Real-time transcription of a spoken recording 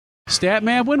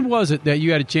Statman, when was it that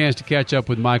you had a chance to catch up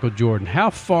with Michael Jordan? How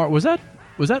far was that?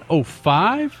 Was that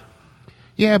 05?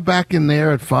 Yeah, back in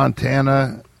there at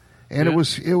Fontana. And it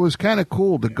was kind of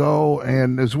cool to go,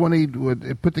 and it was when he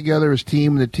would put together his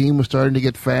team, and the team was starting to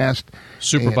get fast.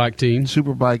 Superbike team.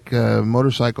 Superbike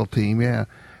motorcycle team, yeah.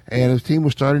 And his team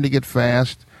was starting to get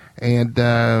fast, and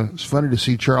it's funny to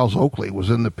see Charles Oakley was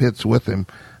in the pits with him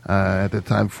at the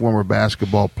time, former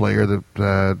basketball player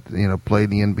that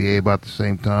played in the NBA about the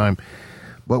same time.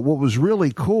 But what was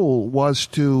really cool was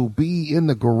to be in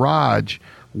the garage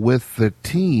with the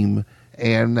team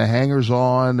and the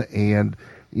hangers-on, and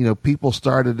people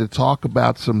started to talk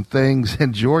about some things,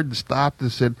 and Jordan stopped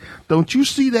and said, "Don't you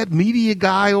see that media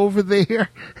guy over there?"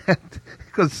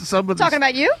 Because talking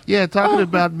about you? Yeah, talking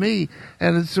about me.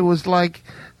 And it was like,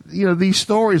 these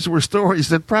stories were stories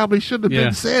that probably shouldn't have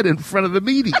been said in front of the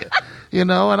media.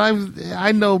 And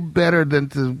I know better than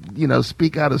to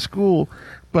speak out of school,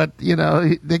 but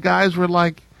the guys were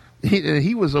like,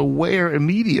 he was aware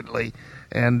immediately.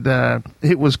 And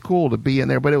it was cool to be in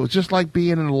there, but it was just like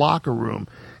being in a locker room.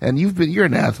 And you're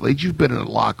an athlete. You've been in a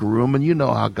locker room, and you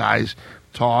know how guys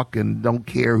talk and don't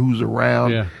care who's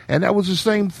around. Yeah. And that was the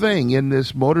same thing in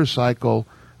this motorcycle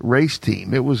race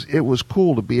team. It was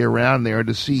cool to be around there and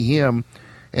to see him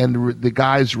and the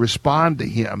guys respond to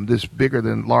him, this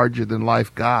larger than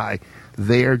life guy.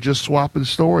 They're just swapping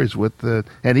stories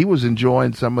and he was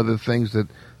enjoying some of the things that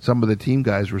some of the team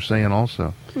guys were saying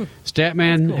also.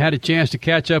 Statman had a chance to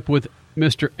catch up with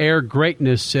Mr. Air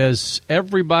Greatness, says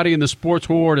everybody in the sports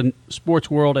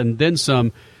world and then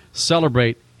some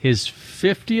celebrate his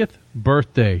 50th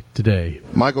birthday today.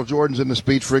 Michael Jordan's in the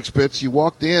Speed Freaks pits. You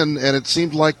walked in, and it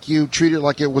seemed like you treated it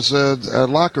like it was a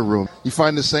locker room. You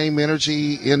find the same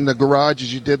energy in the garage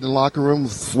as you did in the locker room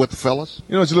with the fellas?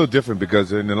 It's a little different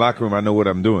because in the locker room, I know what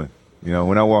I'm doing.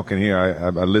 When I walk in here, I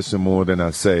listen more than I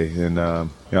say, and I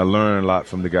learn a lot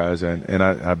from the guys, and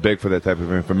I beg for that type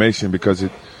of information because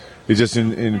it just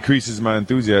increases my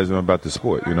enthusiasm about the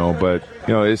sport, But,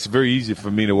 it's very easy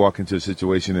for me to walk into a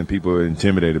situation and people are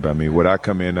intimidated by me. When I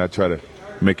come in, I try to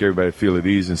make everybody feel at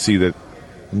ease and see that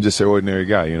I'm just an ordinary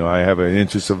guy. I have an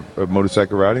interest of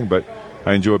motorcycle riding, but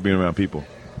I enjoy being around people.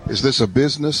 Is this a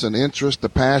business, an interest, a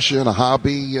passion, a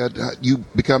hobby, you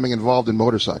becoming involved in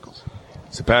motorcycles?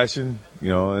 It's a passion,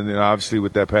 and then obviously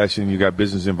with that passion, you got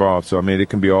business involved. So, it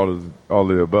can be all of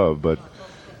the above, but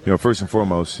first and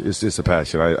foremost, it's just a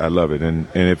passion. I love it. And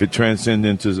if it transcends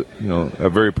into, a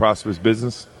very prosperous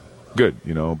business, good,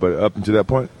 But up until that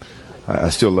point, I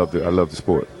still love I love the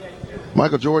sport.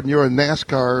 Michael Jordan, you're a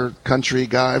NASCAR country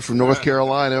guy from North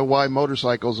Carolina. Why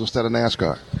motorcycles instead of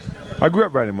NASCAR? I grew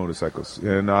up riding motorcycles,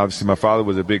 and obviously my father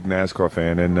was a big NASCAR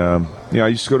fan. And, I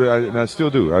used to go to, and I still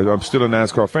do. I'm still a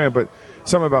NASCAR fan, but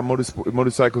something about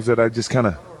motorcycles that I just kind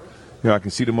of, I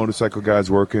can see the motorcycle guys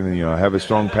working, and, I have a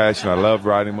strong passion. I love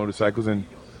riding motorcycles, and,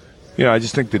 I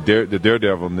just think the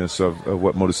daredevilness of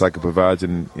what motorcycle provides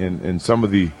and some of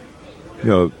the,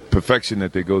 perfection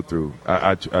that they go through,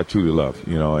 I truly love,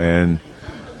 and,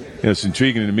 it's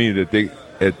intriguing to me that they,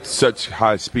 at such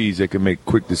high speeds, they can make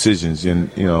quick decisions and,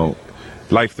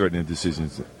 life-threatening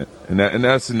decisions. And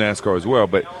that's in NASCAR as well,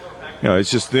 but,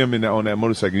 it's just them on that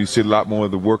motorcycle. You see a lot more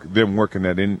of them working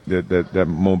that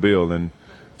mobile, and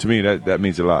to me, that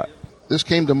means a lot. This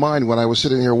came to mind when I was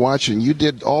sitting here watching. You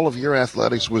did all of your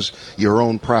athletics was your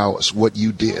own prowess, what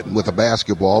you did with a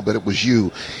basketball, but it was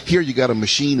you. Here you got a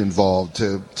machine involved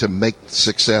to make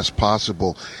success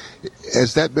possible.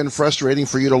 Has that been frustrating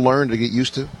for you to learn, to get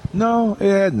used to? No,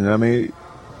 it hasn't.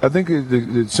 I think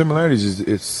the similarities is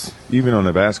it's even on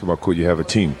the basketball court, you have a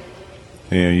team.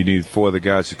 And you need 4 other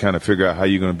guys to kind of figure out how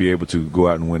you're going to be able to go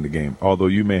out and win the game. Although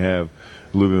you may have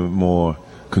a little bit more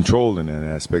control in that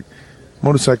aspect,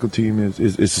 motorcycle team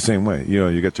is the same way.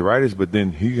 You got your riders, but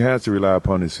then he has to rely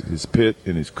upon his pit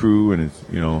and his crew and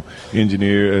his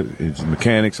engineer, his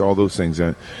mechanics, all those things.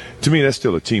 And to me, that's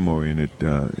still a team-oriented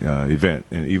event.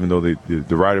 And even though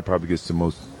the rider probably gets the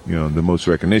most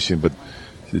recognition, but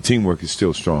the teamwork is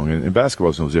still strong. And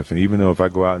basketball is no different. Even though if I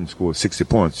go out and score 60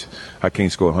 points, I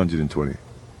can't score 120.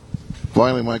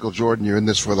 Finally, Michael Jordan, you're in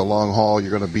this for the long haul.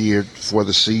 You're going to be here for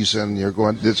the season. You're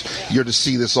to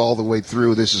see this all the way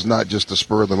through. This is not just a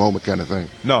spur of the moment kind of thing.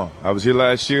 No, I was here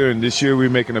last year, and this year we're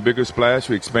making a bigger splash.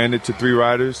 We expanded to 3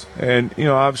 riders, and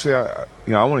obviously, I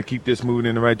want to keep this moving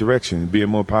in the right direction, being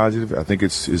more positive. I think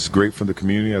it's great for the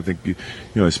community. I think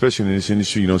especially in this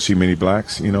industry, you don't see many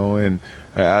blacks. And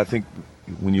I think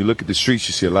when you look at the streets,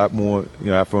 you see a lot more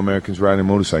Afro Americans riding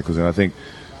motorcycles, and I think.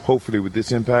 Hopefully with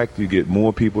this impact, you get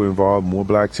more people involved, more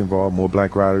blacks involved, more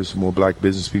black riders, more black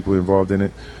business people involved in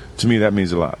it. To me, that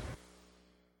means a lot.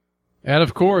 And,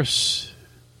 of course,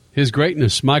 His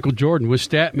greatness, Michael Jordan, with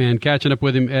Statman catching up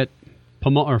with him at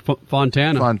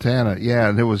Fontana. Fontana, yeah,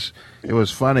 and it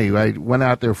was funny. I went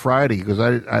out there Friday because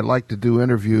I like to do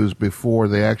interviews before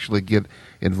they actually get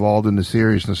involved in the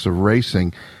seriousness of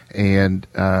racing, and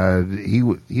he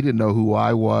didn't know who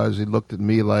I was. He looked at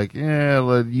me like,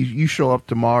 yeah, you show up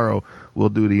tomorrow, we'll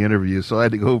do the interview. So I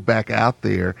had to go back out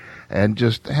there and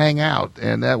just hang out,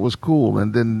 and that was cool.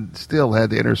 And then still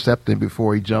had to intercept him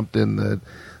before he jumped in the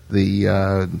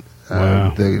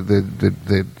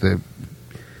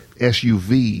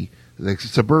SUV, the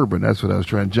Suburban. That's what I was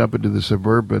trying to jump into the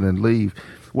Suburban and leave.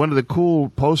 One of the cool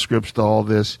postscripts to all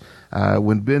this,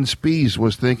 when Ben Spies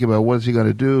was thinking about what is he going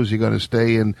to do, is he going to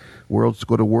stay in go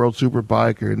to World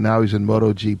Superbike, or now he's in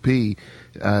MotoGP.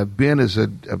 Ben is a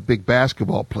big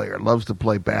basketball player, loves to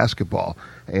play basketball,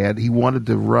 and he wanted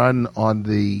to run on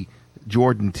the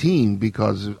Jordan team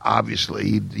because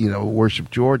obviously he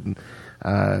worshiped Jordan,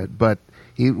 but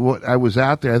I was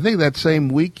out there. I think that same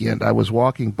weekend I was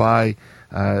walking by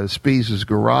Spies'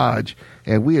 garage,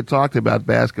 and we had talked about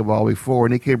basketball before,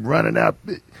 and he came running out.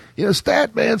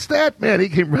 Statman. He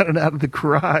came running out of the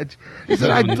garage. He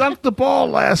said, I dunked the ball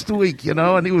last week,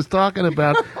 and he was talking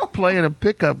about playing a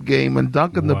pickup game and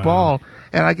dunking the ball.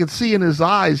 And I could see in his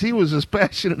eyes he was as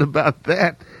passionate about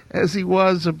that as he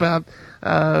was about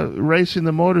racing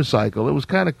the motorcycle. It was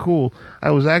kind of cool.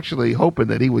 I was actually hoping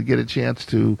that he would get a chance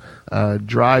to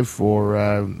drive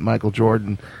for Michael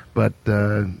Jordan, but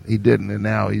he didn't, and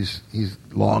now he's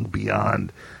long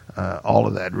beyond all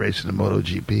of that racing the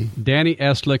MotoGP. Danny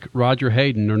Eslick, Roger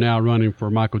Hayden are now running for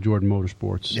Michael Jordan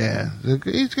Motorsports. Yeah,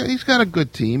 he's got a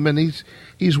good team, and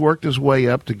he's worked his way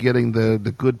up to getting the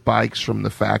good bikes from the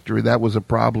factory. That was a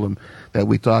problem that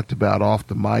we talked about off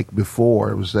the mic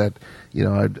before. It was that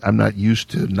I'm not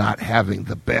used to not having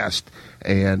the best,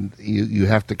 and you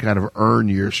have to kind of earn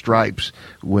your stripes.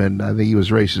 When I think he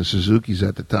was racing Suzuki's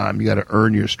at the time, you got to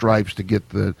earn your stripes to get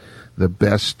the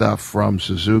best stuff from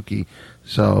Suzuki.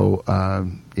 So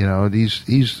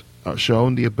he's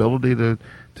shown the ability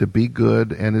to be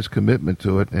good and his commitment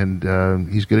to it,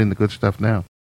 and he's getting the good stuff now.